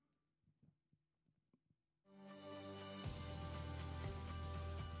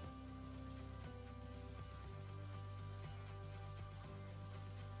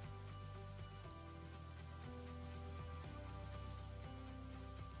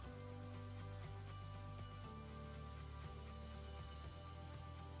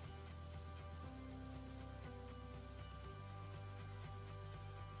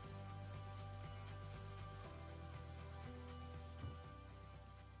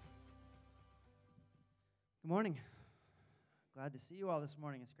Morning. Glad to see you all this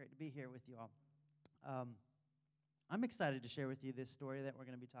morning. It's great to be here with you all. I'm excited to share with you this story that we're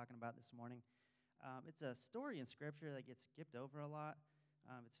going to be talking about this morning. It's a story in Scripture that gets skipped over a lot.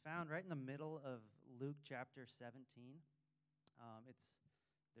 It's found right in the middle of Luke chapter 17.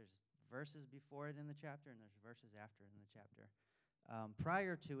 There's verses before it in the chapter, and there's verses after it in the chapter.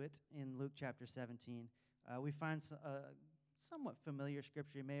 Prior to it, in Luke chapter 17, we find a somewhat familiar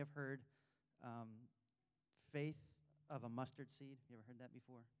scripture you may have heard. Faith of a mustard seed. You ever heard that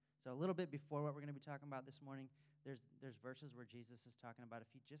before? So a little bit before what we're going to be talking about this morning, there's verses where Jesus is talking about if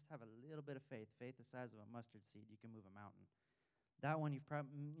you just have a little bit of faith the size of a mustard seed, you can move a mountain. That one, you've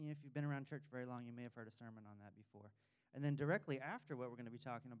probably, if you've been around church very long, you may have heard a sermon on that before. And then directly after what we're going to be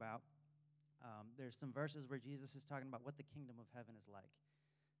talking about, there's some verses where Jesus is talking about what the kingdom of heaven is like.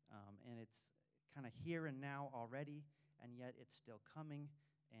 And it's kind of here and now already, and yet it's still coming.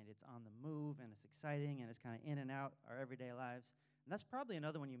 And it's on the move, and it's exciting, and it's kind of in and out our everyday lives. And that's probably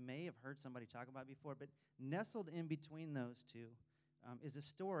another one you may have heard somebody talk about before, but nestled in between those two is a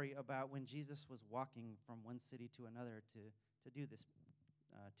story about when Jesus was walking from one city to another to do this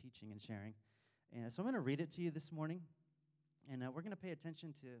teaching and sharing. And so I'm going to read it to you this morning, and we're going to pay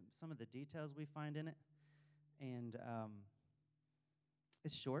attention to some of the details we find in it. And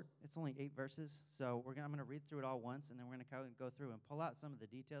it's short. It's only 8 verses, so I'm going to read through it all once, and then we're going to kind of go through and pull out some of the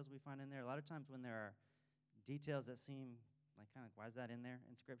details we find in there. A lot of times when there are details that seem like kind of, why is that in there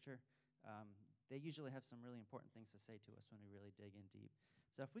in Scripture? They usually have some really important things to say to us when we really dig in deep.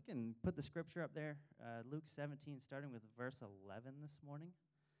 So if we can put the Scripture up there, Luke 17, starting with verse 11 this morning.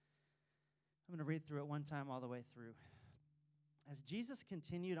 I'm going to read through it one time all the way through. As Jesus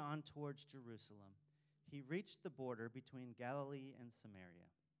continued on towards Jerusalem, he reached the border between Galilee and Samaria.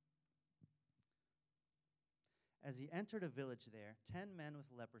 As he entered a village there, 10 men with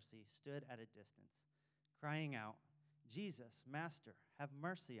leprosy stood at a distance, crying out, "Jesus, Master, have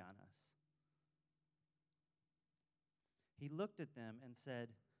mercy on us." He looked at them and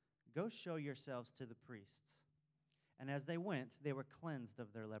said, "Go show yourselves to the priests." And as they went, they were cleansed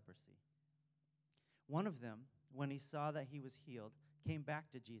of their leprosy. One of them, when he saw that he was healed, came back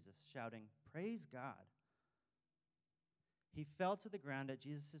to Jesus, shouting, "Praise God." He fell to the ground at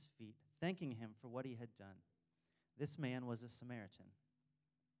Jesus' feet, thanking him for what he had done. This man was a Samaritan.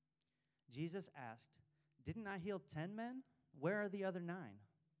 Jesus asked, "Didn't I heal 10 men? Where are the other 9?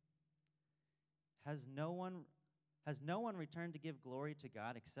 Has no one returned to give glory to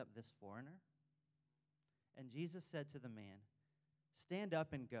God except this foreigner?" And Jesus said to the man, "Stand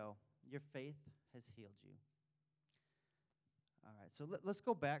up and go. Your faith has healed you." All right, so let's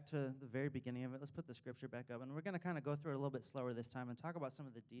go back to the very beginning of it. Let's put the scripture back up, and we're going to kind of go through it a little bit slower this time and talk about some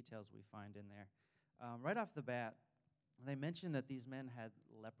of the details we find in there. Right off the bat, they mentioned that these men had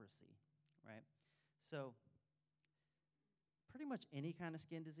leprosy, right? So pretty much any kind of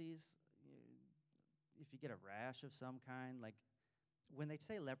skin disease, if you get a rash of some kind, like when they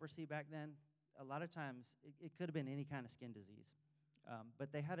say leprosy back then, a lot of times it could have been any kind of skin disease.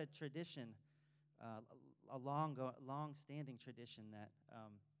 But they had a tradition, a long-standing tradition that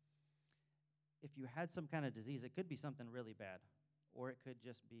if you had some kind of disease, it could be something really bad, or it could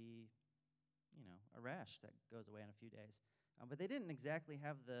just be, a rash that goes away in a few days. But they didn't exactly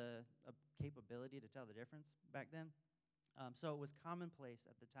have the capability to tell the difference back then. So it was commonplace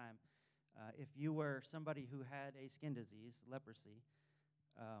at the time. If you were somebody who had a skin disease, leprosy,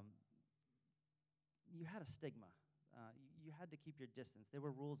 you had a stigma. You had to keep your distance. There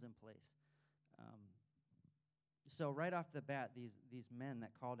were rules in place. So right off the bat, these men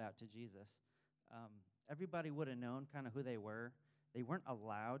that called out to Jesus, everybody would have known kind of who they were. They weren't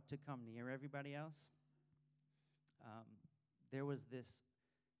allowed to come near everybody else. There was this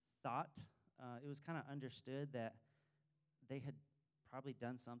thought, it was kind of understood that they had probably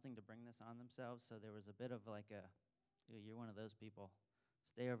done something to bring this on themselves, so there was a bit of like you're one of those people.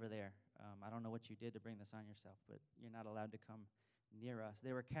 Stay over there. I don't know what you did to bring this on yourself, but you're not allowed to come near us.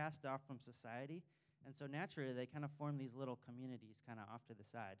 They were cast off from society, and so naturally they kind of formed these little communities kind of off to the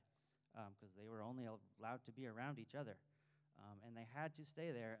side because they were only allowed to be around each other. And they had to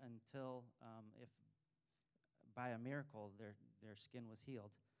stay there until, if by a miracle, their skin was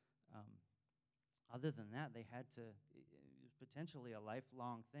healed. Other than that, they had to, it was potentially a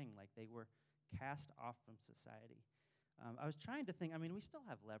lifelong thing, like they were cast off from society. I was trying to think, we still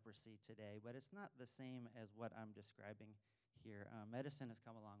have leprosy today, but it's not the same as what I'm describing here. Medicine has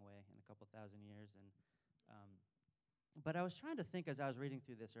come a long way in a couple thousand years, but I was trying to think as I was reading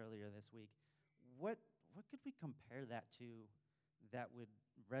through this earlier this week, what could we compare that to that would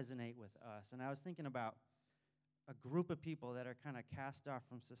resonate with us? And I was thinking about a group of people that are kind of cast off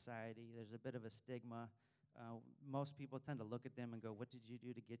from society. There's a bit of a stigma. Most people tend to look at them and go, what did you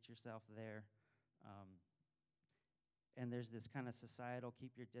do to get yourself there? And there's this kind of societal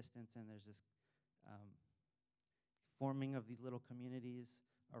keep your distance, and there's this forming of these little communities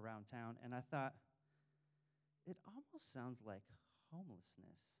around town. And I thought, it almost sounds like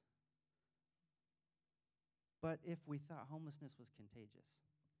homelessness. But if we thought homelessness was contagious,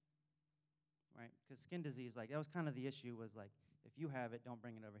 right? Because skin disease, like, that was kind of the issue, was like, if you have it, don't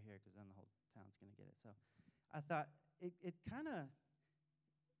bring it over here, because then the whole town's going to get it. So I thought it kind of,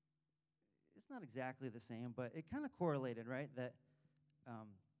 it's not exactly the same, but it kind of correlated, right? That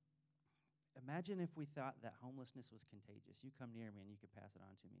imagine if we thought that homelessness was contagious. You come near me and you could pass it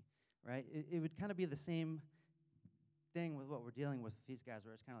on to me, right? It would kind of be the same thing with what we're dealing with these guys,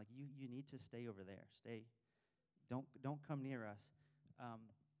 where it's kind of like, you need to stay over there. Don't come near us.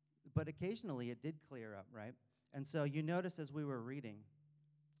 But occasionally it did clear up, right? And so you notice as we were reading,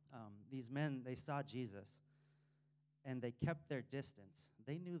 these men, they saw Jesus, and they kept their distance.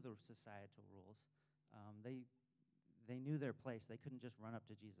 They knew the societal rules. They knew their place. They couldn't just run up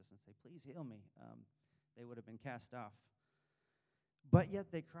to Jesus and say, please heal me. They would have been cast off. But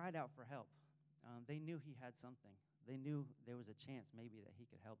yet they cried out for help. They knew he had something. They knew there was a chance maybe that he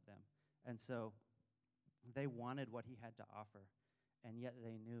could help them. And so they wanted what he had to offer, and yet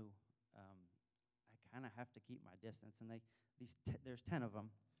they knew, I kind of have to keep my distance. And there's 10 of them.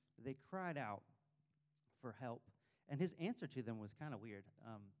 They cried out for help, and his answer to them was kind of weird.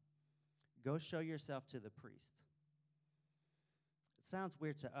 Go show yourself to the priest. It sounds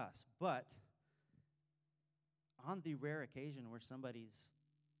weird to us, but on the rare occasion where somebody's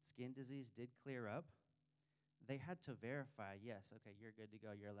skin disease did clear up, they had to verify, yes, okay, you're good to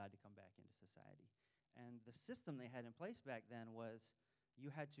go, you're allowed to come back into society. And the system they had in place back then was you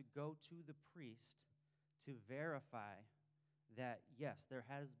had to go to the priest to verify that, yes, there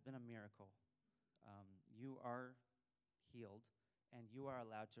has been a miracle. You are healed, and you are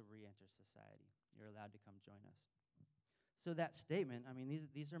allowed to re-enter society. You're allowed to come join us. So that statement, I mean,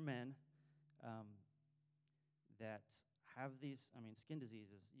 these are men that have these, skin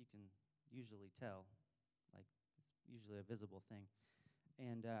diseases, you can usually tell. Like, it's usually a visible thing.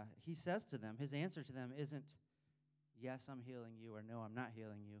 And he says to them, his answer to them isn't, yes, I'm healing you, or no, I'm not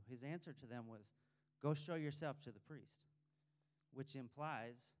healing you. His answer to them was, go show yourself to the priest, which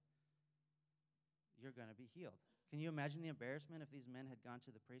implies you're going to be healed. Can you imagine the embarrassment if these men had gone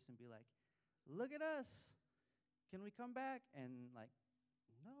to the priest and be like, look at us, can we come back? And like,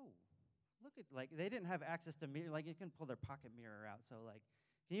 no, look at, like, they didn't have access to mirror, like, you can pull their pocket mirror out. So, like,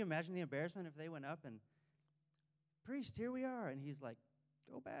 can you imagine the embarrassment if they went up and, priest, here we are, and he's like,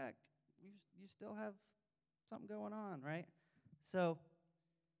 go back, you still have something going on, right? So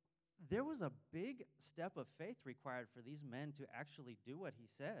there was a big step of faith required for these men to actually do what he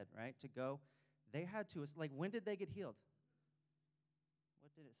said, right? To go, they had to, like, when did they get healed?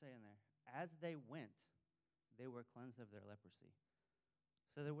 What did it say in there? As they went, they were cleansed of their leprosy.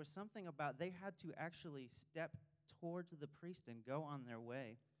 So there was something about, they had to actually step towards the priest and go on their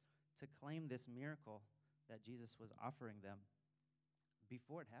way to claim this miracle that Jesus was offering them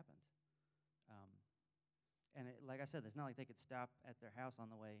before it happened. And like I said, it's not like they could stop at their house on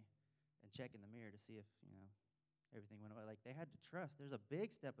the way and check in the mirror to see if, everything went away. Like, they had to trust. There's a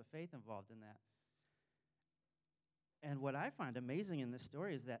big step of faith involved in that. And what I find amazing in this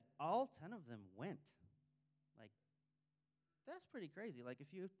story is that all 10 of them went. Like, that's pretty crazy. Like,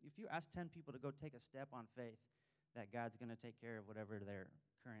 if you ask 10 people to go take a step on faith that God's going to take care of whatever their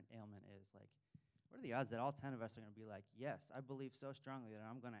current ailment is, like, what are the odds that all 10 of us are going to be like, yes, I believe so strongly that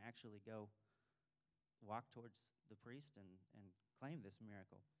I'm going to actually go walk towards the priest and claim this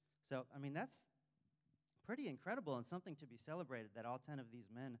miracle? So, that's pretty incredible and something to be celebrated, that all 10 of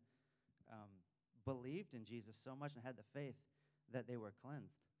these men believed in Jesus so much and had the faith that they were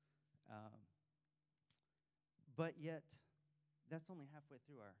cleansed. But yet, that's only halfway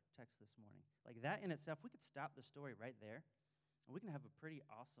through our text this morning. Like, that in itself, we could stop the story right there, and we can have a pretty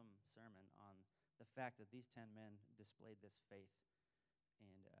awesome sermon on the fact that these 10 men displayed this faith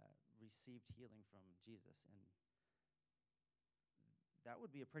and received healing from Jesus. And that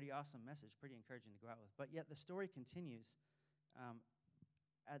would be a pretty awesome message, pretty encouraging to go out with. But yet the story continues.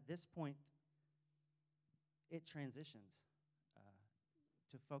 At this point, it transitions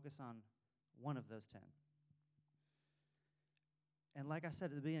to focus on one of those 10. And like I said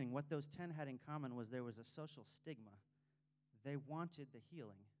at the beginning, what those 10 had in common was there was a social stigma. They wanted the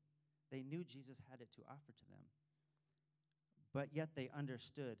healing. They knew Jesus had it to offer to them. But yet they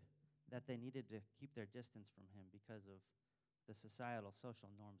understood that they needed to keep their distance from him because of the societal,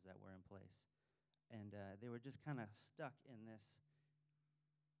 social norms that were in place. And they were just kind of stuck in this,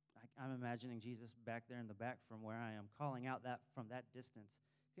 I'm imagining Jesus back there in the back from where I am, calling out that from that distance,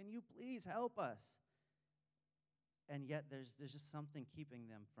 "Can you please help us?" And yet there's just something keeping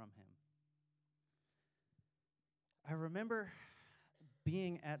them from him. I remember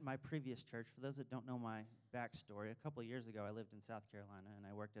being at my previous church. For those that don't know my backstory, a couple of years ago I lived in South Carolina, and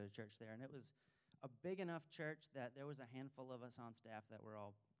I worked at a church there, and it was a big enough church that there was a handful of us on staff that were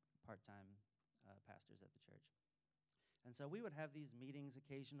all part-time pastors at the church. And so we would have these meetings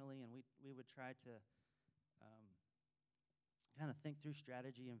occasionally, and we would try to kind of think through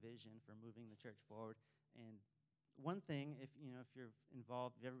strategy and vision for moving the church forward. And one thing, if you're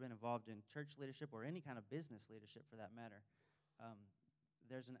involved, if you've ever been involved in church leadership or any kind of business leadership for that matter,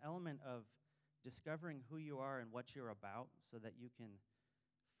 there's an element of discovering who you are and what you're about so that you can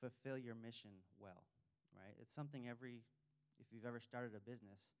fulfill your mission well, right? It's something if you've ever started a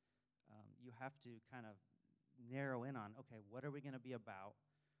business, you have to kind of narrow in on, okay, what are we going to be about?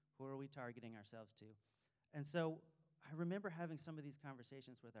 Who are we targeting ourselves to? And so I remember having some of these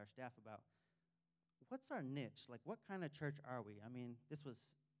conversations with our staff about what's our niche? Like, what kind of church are we? I mean, this was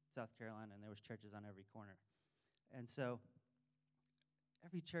South Carolina, and there was churches on every corner. And so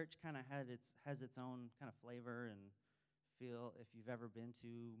every church kind of has its own kind of flavor and feel. If you've ever been to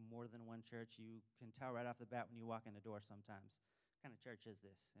more than one church, you can tell right off the bat when you walk in the door sometimes, what kind of church is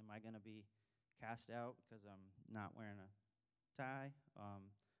this? Am I going to be cast out because I'm not wearing a tie?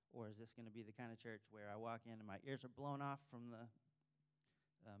 Or is this going to be the kind of church where I walk in and my ears are blown off from the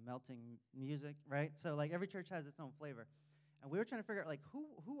melting music, right? So, like, every church has its own flavor. And we were trying to figure out, like,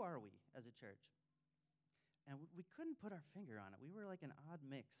 who are we as a church? And we couldn't put our finger on it. We were like an odd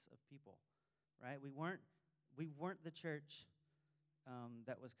mix of people, right? We weren't the church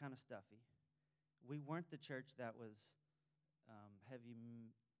that was kind of stuffy. We weren't the church that was heavy,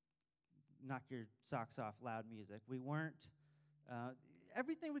 knock your socks off, loud music. We weren't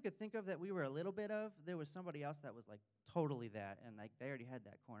everything we could think of that we were a little bit of. There was somebody else that was like totally that, and like they already had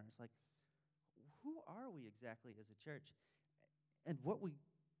that corner. It's like, who are we exactly as a church? And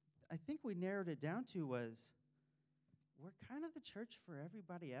I think we narrowed it down to was, we're kind of the church for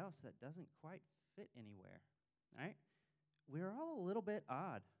everybody else that doesn't quite fit anywhere, right? We were all a little bit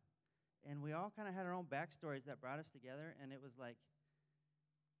odd, and we all kind of had our own backstories that brought us together, and it was like,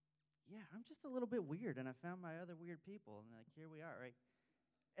 yeah, I'm just a little bit weird, and I found my other weird people, and like, here we are, right?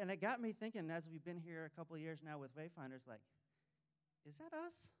 And it got me thinking, as we've been here a couple of years now with Wayfinders, like, is that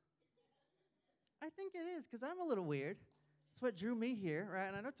us? I think it is, because I'm a little weird. It's what drew me here, right?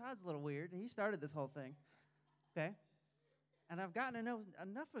 And I know Todd's a little weird. He started this whole thing, okay? And I've gotten to know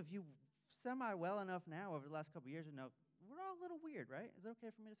enough of you semi-well enough now over the last couple of years to know we're all a little weird, right? Is it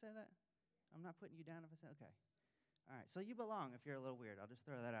okay for me to say that? I'm not putting you down if I say, okay. All right, so you belong if you're a little weird. I'll just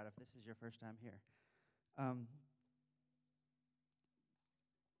throw that out if this is your first time here.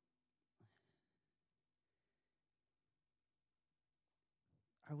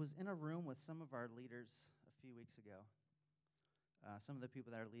 I was in a room with some of our leaders a few weeks ago, some of the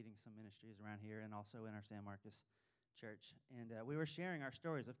people that are leading some ministries around here and also in our San Marcos church. And we were sharing our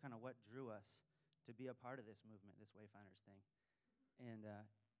stories of kind of what drew us to be a part of this movement, this Wayfinders thing. And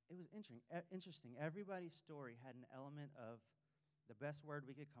it was interesting. Everybody's story had an element of, the best word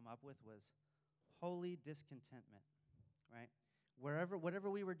we could come up with was holy discontentment, right?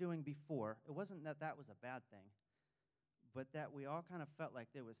 Whatever we were doing before, it wasn't that was a bad thing, but that we all kind of felt like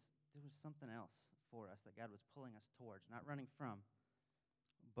there was something else for us that God was pulling us towards, not running from,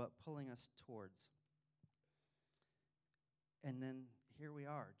 but pulling us towards. And then here we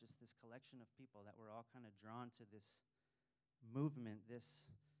are, just this collection of people that were all kind of drawn to this movement, this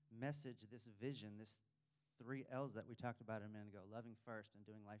message, this vision, this 3 L's that we talked about a minute ago, loving first and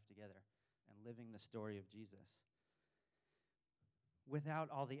doing life together and living the story of Jesus, without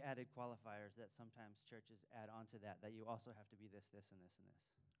all the added qualifiers that sometimes churches add onto that you also have to be this, this, and this, and this,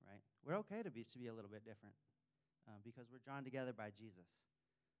 right? We're okay to be a little bit different because we're drawn together by Jesus.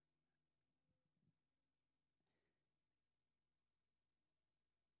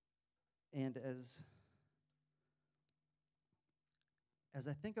 And as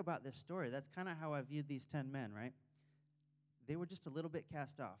I think about this story, that's kind of how I viewed these 10 men, right? They were just a little bit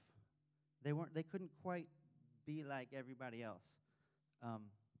cast off. They couldn't quite be like everybody else.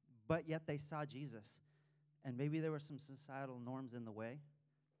 But yet they saw Jesus. And maybe there were some societal norms in the way,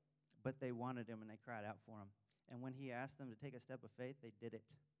 but they wanted him and they cried out for him. And when he asked them to take a step of faith, they did it.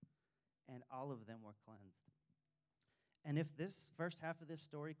 And all of them were cleansed. And if this first half of this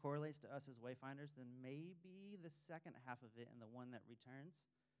story correlates to us as Wayfinders, then maybe the second half of it and the one that returns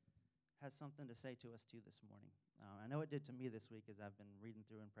has something to say to us too this morning. I know it did to me this week as I've been reading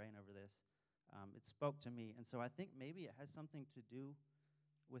through and praying over this. It spoke to me. And so I think maybe it has something to do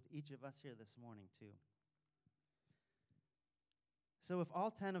with each of us here this morning, too. So if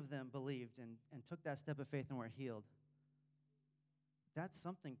all 10 of them believed and took that step of faith and were healed, that's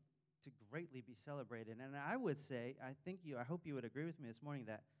something to greatly be celebrated. And I would say, I hope you would agree with me this morning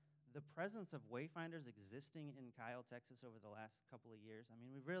that the presence of Wayfinders existing in Kyle, Texas over the last couple of years, I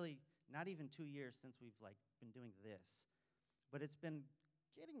mean, we've really, not even 2 years since we've been doing this, but it's been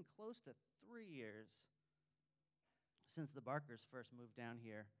getting close to 3 years since the Barkers first moved down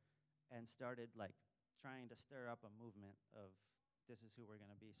here and started trying to stir up a movement of this is who we're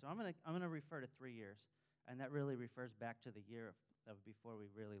going to be. So I'm gonna refer to 3 years, and that really refers back to the year of before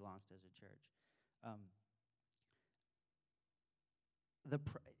we really launched as a church.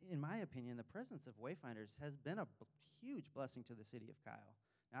 In my opinion, the presence of Wayfinders has been a huge blessing to the city of Kyle.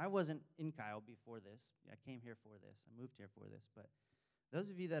 Now, I wasn't in Kyle before this. I came here for this. I moved here for this. But those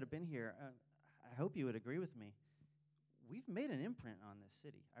of you that have been here, I hope you would agree with me. We've made an imprint on this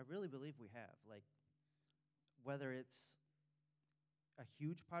city. I really believe we have. Whether it's a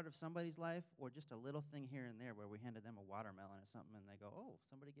huge part of somebody's life or just a little thing here and there where we handed them a watermelon or something and they go, oh,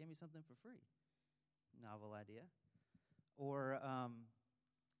 somebody gave me something for free. Novel idea. Or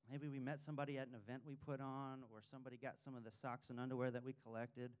maybe we met somebody at an event we put on, or somebody got some of the socks and underwear that we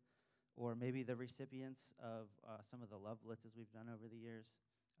collected, or maybe the recipients of some of the love blitzes we've done over the years,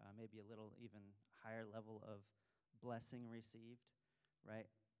 maybe a little even higher level of blessing received, right?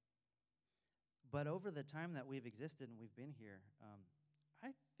 But over the time that we've existed and we've been here, I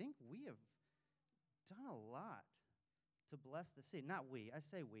think we have done a lot to bless the city. Not we, I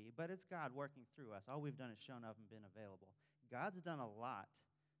say we, but it's God working through us. All we've done is shown up and been available. God's done a lot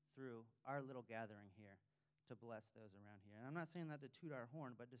through our little gathering here to bless those around here. And I'm not saying that to toot our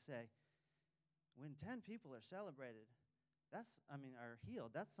horn, but to say, when 10 people are celebrated, are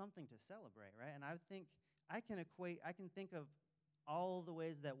healed, that's something to celebrate, right? And I think I can think of all the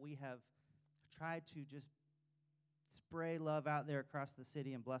ways that we have tried to just spray love out there across the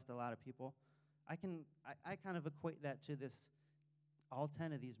city and blessed a lot of people. I kind of equate that to this, all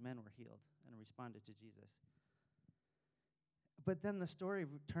 10 of these men were healed and responded to Jesus. But then the story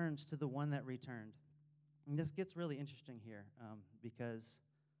turns to the one that returned. And this gets really interesting here because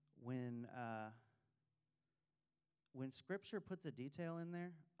when Scripture puts a detail in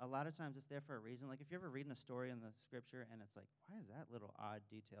there, a lot of times it's there for a reason. Like if you're ever reading a story in the Scripture and it's like, why is that little odd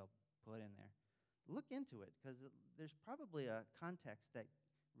detail put in there? Look into it because there's probably a context that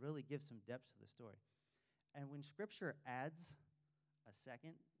really gives some depth to the story. And when Scripture adds a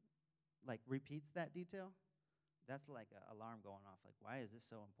second, repeats that detail, that's like an alarm going off. Like, why is this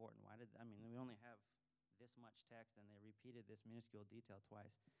so important? We only have this much text, and they repeated this minuscule detail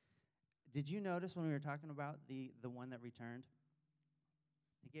twice. Did you notice when we were talking about the one that returned?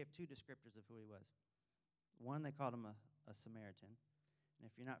 He gave 2 descriptors of who he was. One, they called him a Samaritan. And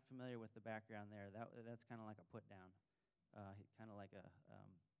if you're not familiar with the background there, that's kind of like a put-down. Kind of like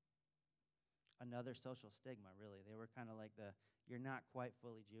another social stigma, really. They were kind of like you're not quite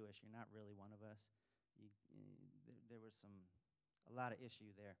fully Jewish. You're not really one of us. There was a lot of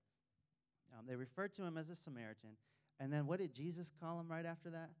issue there. They referred to him as a Samaritan. And then what did Jesus call him right after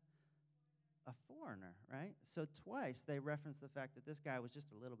that? A foreigner, right? So twice they referenced the fact that this guy was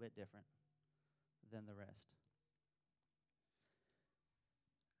just a little bit different than the rest.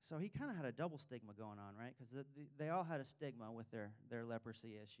 So he kind of had a double stigma going on, right? Because they all had a stigma with their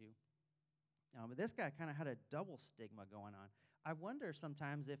leprosy issue. But this guy kind of had a double stigma going on. I wonder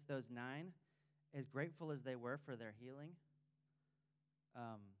sometimes if those 9, as grateful as they were for their healing,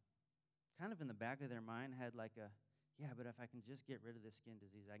 kind of in the back of their mind had but if I can just get rid of this skin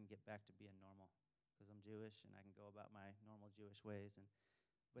disease, I can get back to being normal because I'm Jewish and I can go about my normal Jewish ways.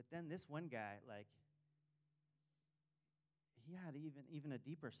 But then this one guy, he had even a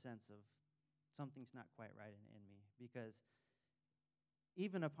deeper sense of something's not quite right in me because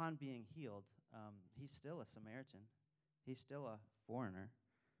even upon being healed, he's still a Samaritan. He's still a foreigner.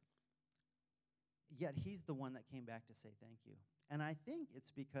 Yet he's the one that came back to say thank you. And I think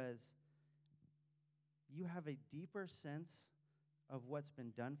it's because you have a deeper sense of what's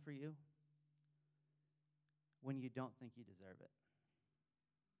been done for you when you don't think you deserve it.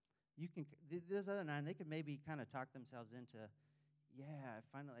 Those other 9, they could maybe kind of talk themselves into,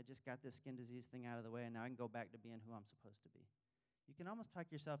 I just got this skin disease thing out of the way, and now I can go back to being who I'm supposed to be. You can almost talk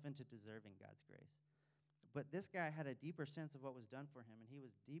yourself into deserving God's grace. But this guy had a deeper sense of what was done for him, and he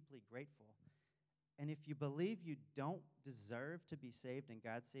was deeply grateful. And if you believe you don't deserve to be saved and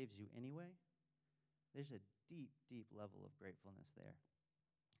God saves you anyway, there's a deep, deep level of gratefulness there.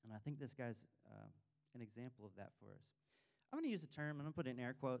 And I think this guy's an example of that for us. I'm going to use a term, and I'm going to put it in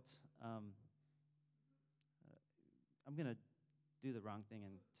air quotes. I'm going to do the wrong thing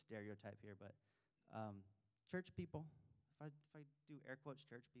and stereotype here, but church people, if I do air quotes,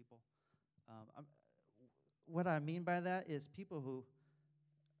 church people, what I mean by that is people who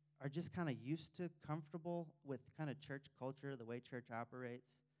are just kind of used to, comfortable with kind of church culture, the way church operates.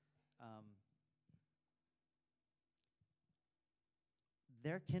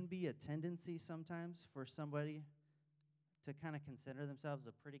 There can be a tendency sometimes for somebody to kind of consider themselves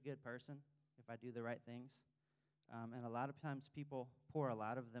a pretty good person if I do the right things. And a lot of times people pour a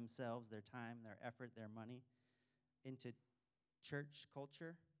lot of themselves, their time, their effort, their money into church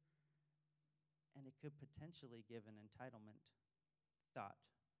culture, and it could potentially give an entitlement thought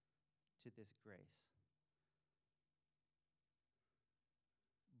to this grace.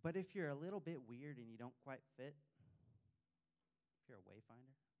 But if you're a little bit weird and you don't quite fit, if you're a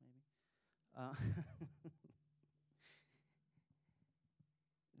wayfinder, maybe,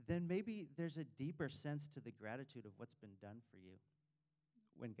 then maybe there's a deeper sense to the gratitude of what's been done for you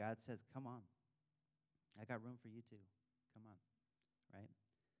when God says, come on, I got room for you too. Come on, right?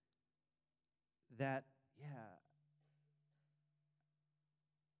 That, yeah,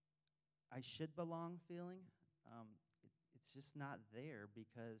 I should belong feeling, it's just not there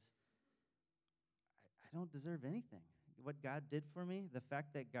because I don't deserve anything. What God did for me, the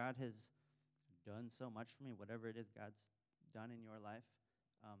fact that God has done so much for me, whatever it is God's done in your life,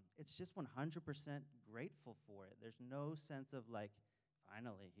 it's just 100% grateful for it. There's no sense of like,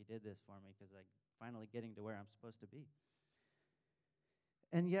 finally, he did this for me because I'm finally getting to where I'm supposed to be.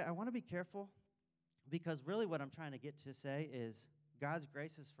 And yet, I want to be careful because really what I'm trying to get to say is God's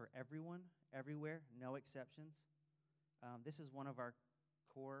grace is for everyone, everywhere, no exceptions. This is one of our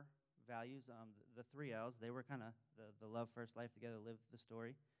core values, the 3 L's. They were kind of the love, first, life together, live the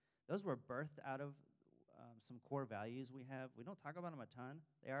story. Those were birthed out of some core values we have. We don't talk about them a ton.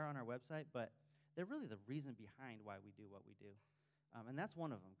 They are on our website, but they're really the reason behind why we do what we do. And that's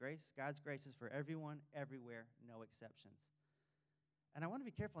one of them. God's grace is for everyone, everywhere, no exceptions. And I want to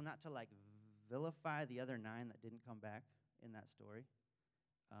be careful not to like vilify the other 9 that didn't come back in that story,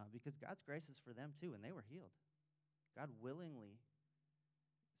 because God's grace is for them too, and they were healed. God willingly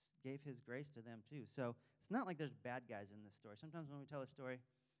gave his grace to them too. So it's not like there's bad guys in this story. Sometimes when we tell a story,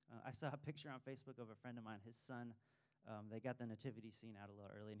 I saw a picture on Facebook of a friend of mine, his son, they got the nativity scene out a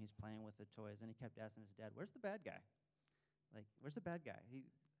little early, and he's playing with the toys, and he kept asking his dad, where's the bad guy? Like, where's the bad guy?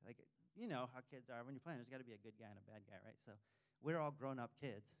 You know how kids are. When you're playing, there's got to be a good guy and a bad guy, right? So we're all grown-up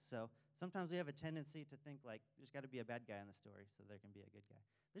kids. So sometimes we have a tendency to think, like, there's got to be a bad guy in the story so there can be a good guy.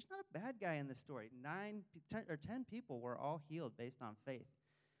 There's not a bad guy in the story. 10 people were all healed based on faith.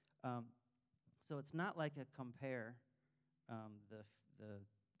 So it's not like a compare the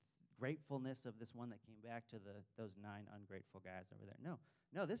gratefulness of this one that came back to those 9 ungrateful guys over there.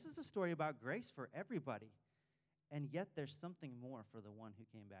 No, this is a story about grace for everybody. And yet there's something more for the one who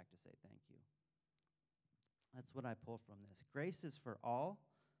came back to say thank you. That's what I pull from this. Grace is for all,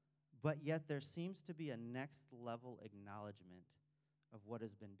 but yet there seems to be a next level acknowledgement of what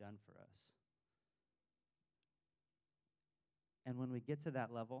has been done for us. And when we get to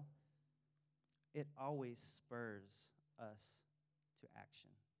that level, it always spurs us to action.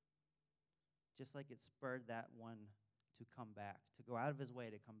 Just like it spurred that one to come back, to go out of his way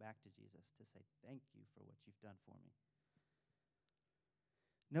to come back to Jesus, to say, thank you for what you've done for me.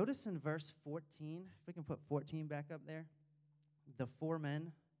 Notice in verse 14, if we can put 14 back up there, the 4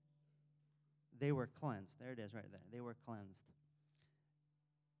 men, they were cleansed. There it is right there. They were cleansed.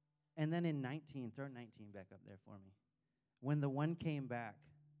 And then in 19, throw 19 back up there for me. When the one came back,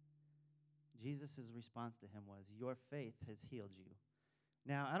 Jesus' response to him was, your faith has healed you.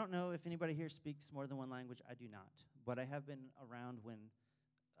 Now, I don't know if anybody here speaks more than one language. I do not. But I have been around when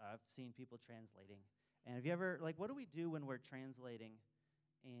I've seen people translating. And have you ever, like, what do we do when we're translating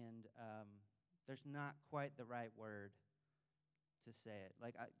and there's not quite the right word to say it?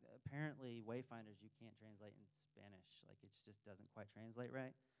 Like, apparently, Wayfinders, you can't translate in Spanish. Like, it just doesn't quite translate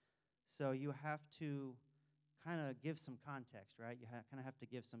right. So you have to kind of give some context, right? You kind of have to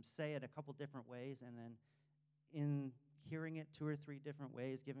say it a couple different ways, and then in hearing it 2 or 3 different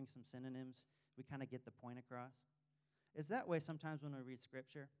ways, giving some synonyms, we kind of get the point across. It's that way sometimes when we read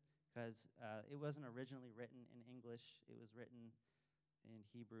Scripture, because it wasn't originally written in English. It was written in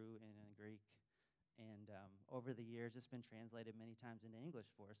Hebrew and in Greek. And over the years, it's been translated many times into English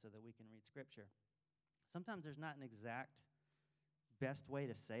for us so that we can read Scripture. Sometimes there's not an exact best way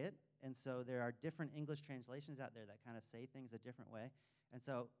to say it, and so there are different English translations out there that kind of say things a different way. And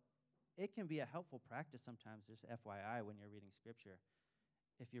so it can be a helpful practice sometimes, just FYI, when you're reading Scripture.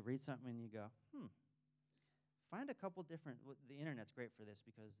 If you read something and you go, find a couple different, the internet's great for this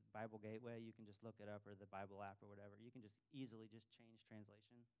because Bible Gateway, you can just look it up, or the Bible app or whatever. You can just easily just change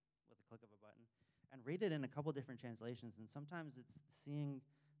translation with a click of a button and read it in a couple different translations. And sometimes it's seeing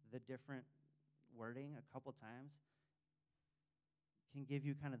the different wording a couple times can give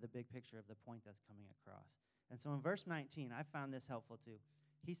you kind of the big picture of the point that's coming across. And so in verse 19, I found this helpful too.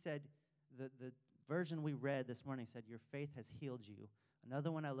 He said, the version we read this morning said, your faith has healed you.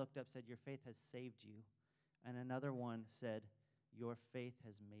 Another one I looked up said, your faith has saved you. And another one said, your faith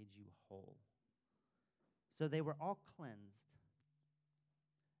has made you whole. So they were all cleansed.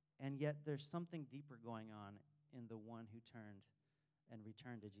 And yet there's something deeper going on in the one who turned and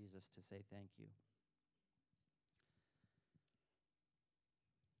returned to Jesus to say thank you.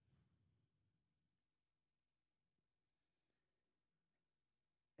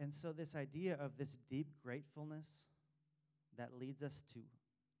 And so this idea of this deep gratefulness that leads us to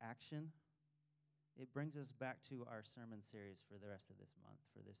action, it brings us back to our sermon series for the rest of this month,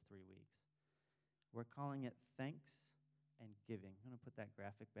 for this 3 weeks. We're calling it Thanks and Giving. I'm going to put that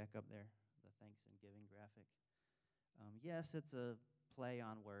graphic back up there, the Thanks and Giving graphic. Yes, it's a play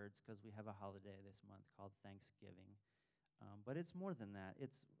on words because we have a holiday this month called Thanksgiving. But it's more than that.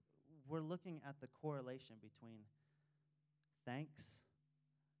 We're looking at the correlation between thanks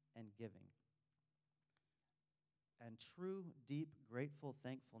and giving. And true, deep, grateful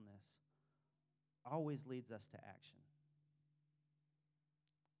thankfulness always leads us to action.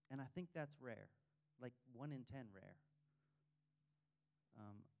 And I think that's rare, like 1 in 10 rare.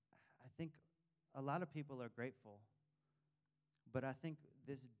 I think a lot of people are grateful, but I think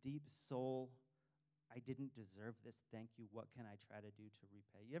this deep soul, I didn't deserve this, thank you, what can I try to do to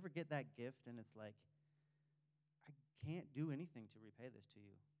repay? You ever get that gift and it's like, I can't do anything to repay this to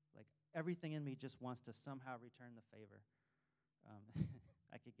you. Like, everything in me just wants to somehow return the favor.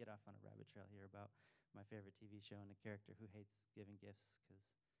 I could get off on a rabbit trail here about my favorite TV show and a character who hates giving gifts, because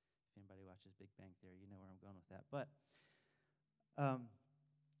if anybody watches Big Bang Theory, you know where I'm going with that. But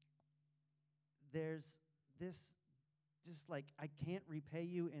there's this, just like, I can't repay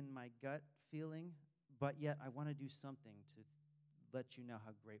you in my gut feeling, but yet I want to do something to let you know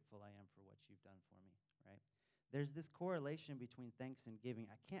how grateful I am for what you've done for me, right? There's this correlation between thanks and giving.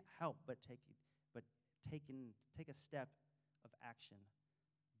 I can't help but take a step of action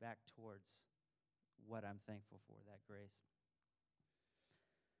back towards what I'm thankful for, that grace.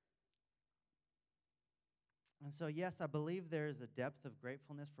 And so, yes, I believe there is a depth of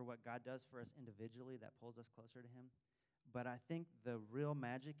gratefulness for what God does for us individually that pulls us closer to him. But I think the real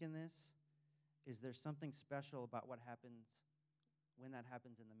magic in this is there's something special about what happens when that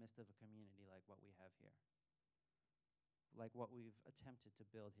happens in the midst of a community like what we have here, like what we've attempted to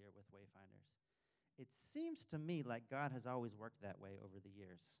build here with Wayfinders. It seems to me like God has always worked that way over the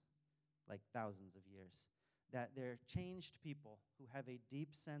years, like thousands of years, that they're changed people who have a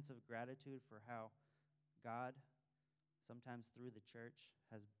deep sense of gratitude for how God, sometimes through the church,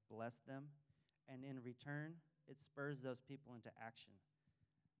 has blessed them, and in return, it spurs those people into action.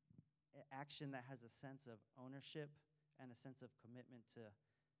 Action that has a sense of ownership and a sense of commitment to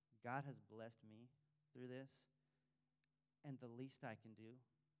God has blessed me through this, and the least I can do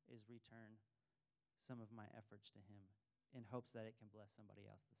is return some of my efforts to him in hopes that it can bless somebody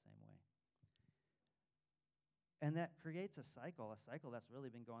else the same way. And that creates a cycle that's really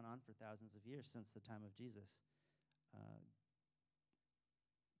been going on for thousands of years, since the time of Jesus.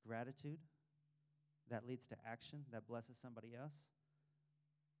 Gratitude that leads to action that blesses somebody else,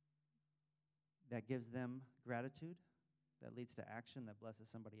 that gives them gratitude that leads to action that blesses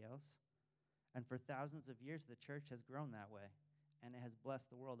somebody else. And for thousands of years, the church has grown that way, and it has blessed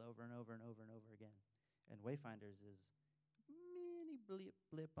the world over and over and over and over again. And Wayfinders is mini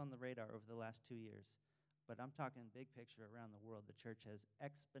blip on the radar over the last 2 years. But I'm talking big picture around the world. The church has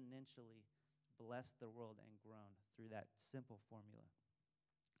exponentially blessed the world and grown through that simple formula.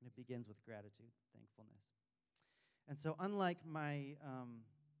 And it begins with gratitude, thankfulness. And so unlike my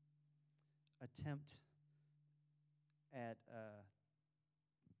attempt at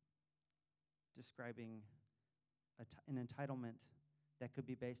describing an entitlement that could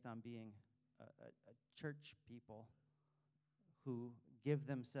be based on being a church people who give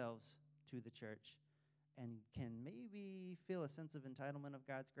themselves to the church and can maybe feel a sense of entitlement of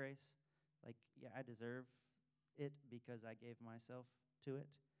God's grace, like, yeah, I deserve it because I gave myself to it.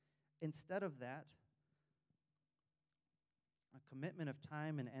 Instead of that, a commitment of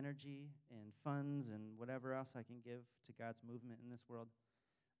time and energy and funds and whatever else I can give to God's movement in this world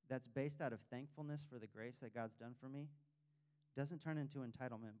that's based out of thankfulness for the grace that God's done for me doesn't turn into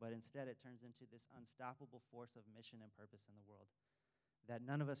entitlement, but instead it turns into this unstoppable force of mission and purpose in the world that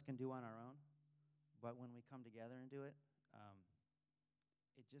none of us can do on our own, But when we come together and do it,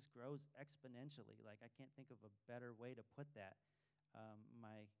 it just grows exponentially. Like, I can't think of a better way to put that.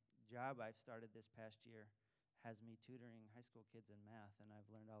 My job I've started this past year has me tutoring high school kids in math, and I've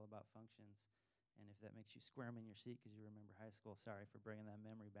learned all about functions. And if that makes you squirm in your seat because you remember high school, sorry for bringing that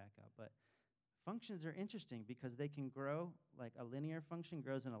memory back up. But functions are interesting because they can grow, like a linear function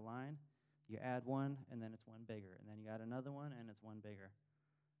grows in a line. You add one, and then it's one bigger. And then you add another one, and it's one bigger.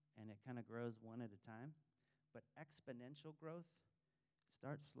 And it kind of grows one at a time. But exponential growth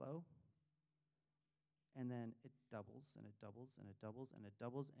starts slow, and then it doubles, and it doubles, and it doubles, and it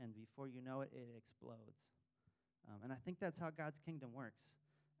doubles, and before you know it, it explodes. And I think that's how God's kingdom works.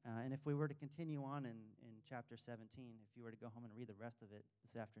 And if we were to continue on in chapter 17, if you were to go home and read the rest of it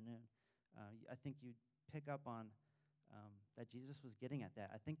this afternoon, I think you'd pick up on that Jesus was getting at that.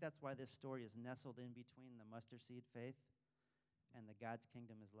 I think that's why this story is nestled in between the mustard seed faith and the God's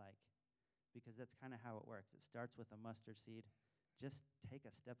kingdom is like, because that's kind of how it works. It starts with a mustard seed. Just take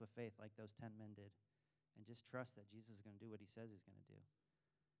a step of faith like those 10 men did, and just trust that Jesus is going to do what he says he's going to do.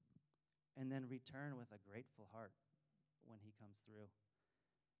 And then return with a grateful heart when he comes through.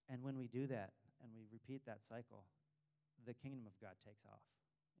 And when we do that and we repeat that cycle, the kingdom of God takes off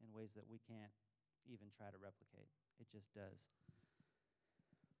in ways that we can't even try to replicate. It just does.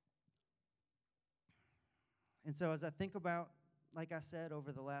 And so as I think about, like I said,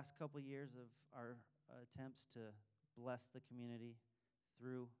 over the last couple years of our attempts to bless the community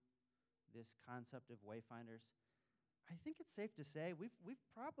through this concept of Wayfinders, I think it's safe to say we've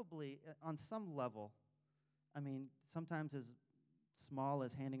probably, on some level, I mean, sometimes as small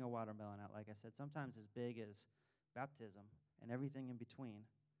as handing a watermelon out, like I said, sometimes as big as baptism and everything in between.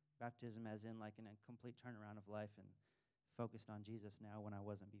 Baptism as in like a complete turnaround of life and focused on Jesus now when I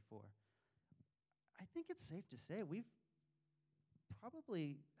wasn't before. I think it's safe to say we've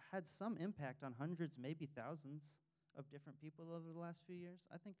probably had some impact on hundreds, maybe thousands of different people over the last few years.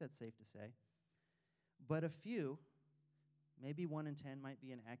 I think that's safe to say. But a few, maybe 1 in 10 might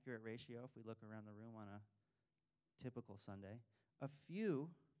be an accurate ratio if we look around the room on a typical Sunday. A few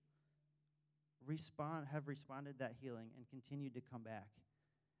have responded that healing and continued to come back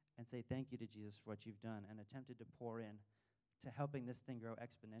and say thank you to Jesus for what you've done and attempted to pour in to helping this thing grow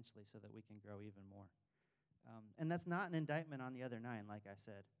exponentially so that we can grow even more. And that's not an indictment on the other 9, like I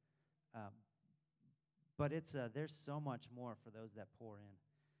said. But there's so much more for those that pour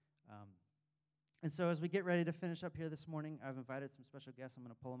in. And so as we get ready to finish up here this morning, I've invited some special guests. I'm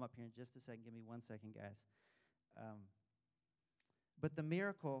going to pull them up here in just a second. Give me 1 second, guys. But the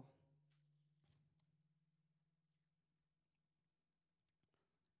miracle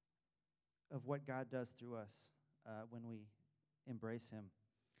of what God does through us when we embrace him.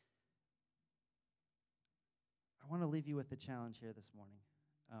 I want to leave you with a challenge here this morning.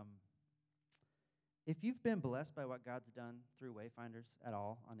 If you've been blessed by what God's done through Wayfinders at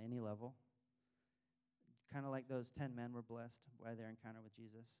all, on any level, kind of like those 10 men were blessed by their encounter with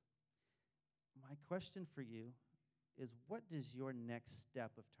Jesus, my question for you is, what does your next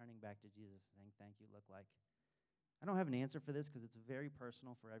step of turning back to Jesus and saying thank you look like? I don't have an answer for this because it's very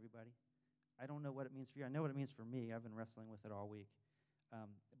personal for everybody. I don't know what it means for you. I know what it means for me. I've been wrestling with it all week.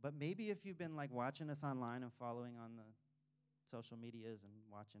 But maybe if you've been like watching us online and following on the social medias and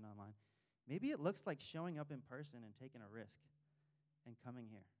watching online, maybe it looks like showing up in person and taking a risk and coming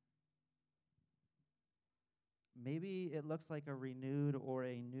here. Maybe it looks like a renewed or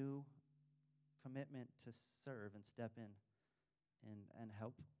a new commitment to serve and step in and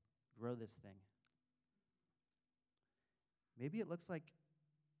help grow this thing. Maybe it looks like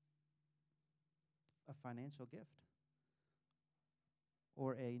a financial gift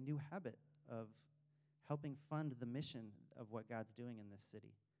or a new habit of helping fund the mission of what God's doing in this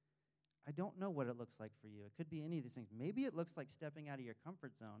city. I don't know what it looks like for you. It could be any of these things. Maybe it looks like stepping out of your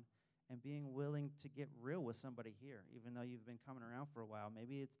comfort zone and being willing to get real with somebody here, even though you've been coming around for a while.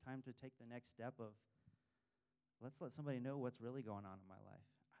 Maybe it's time to take the next step of, let's let somebody know what's really going on in my life.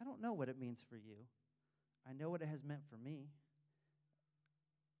 I don't know what it means for you. I know what it has meant for me,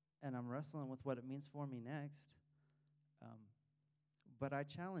 and I'm wrestling with what it means for me next. But I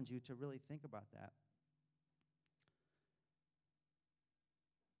challenge you to really think about that.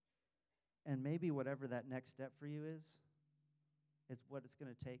 And maybe whatever that next step for you is what it's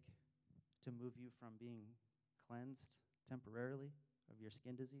going to take to move you from being cleansed temporarily of your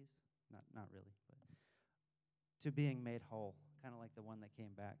skin disease, not really, but to being made whole, kind of like the one that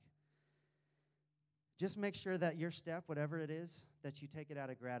came back. Just make sure that your step, whatever it is, that you take it out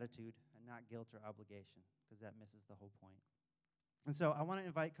of gratitude and not guilt or obligation, because that misses the whole point. And so I want to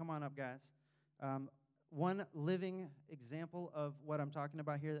invite, come on up, guys. One living example of what I'm talking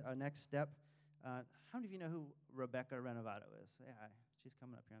about here, our next step, How many of you know who Rebecca Renovato is? Yeah, she's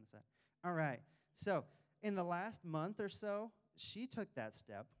coming up here on the side. All right. So in the last month or so, she took that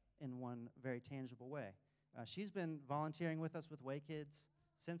step in one very tangible way. She's been volunteering with us with Way Kids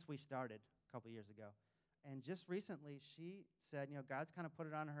since we started a couple years ago. And just recently, she said, God's kind of put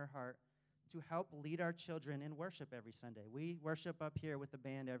it on her heart to help lead our children in worship every Sunday. We worship up here with the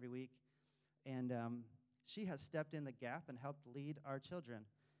band every week, and she has stepped in the gap and helped lead our children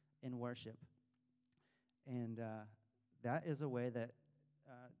in worship. And that is a way that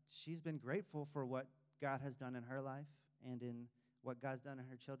she's been grateful for what God has done in her life and in what God's done in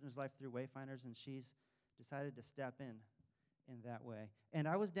her children's life through Wayfinders, and she's decided to step in that way. And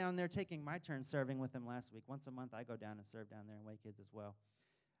I was down there taking my turn serving with them last week. Once a month, I go down and serve down there in Way Kids as well.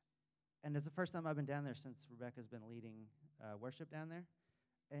 And it's the first time I've been down there since Rebecca's been leading worship down there.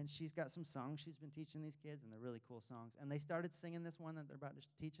 And she's got some songs she's been teaching these kids, and they're really cool songs. And they started singing this one that they're about to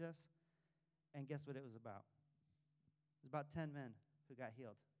teach us. And guess what it was about? It was about 10 men who got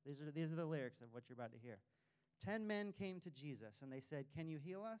healed. These are the lyrics of what you're about to hear. 10 men came to Jesus, and they said, "Can you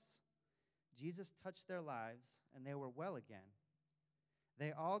heal us?" Jesus touched their lives, and they were well again.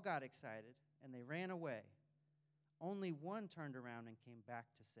 They all got excited, and they ran away. Only one turned around and came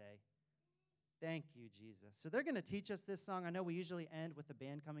back to say, "Thank you, Jesus." So they're going to teach us this song. I know we usually end with the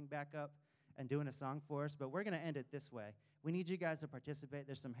band coming back up and doing a song for us, but we're going to end it this way. We need you guys to participate.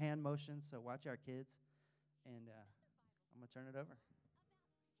 There's some hand motions, so watch our kids. And I'm going to turn it over.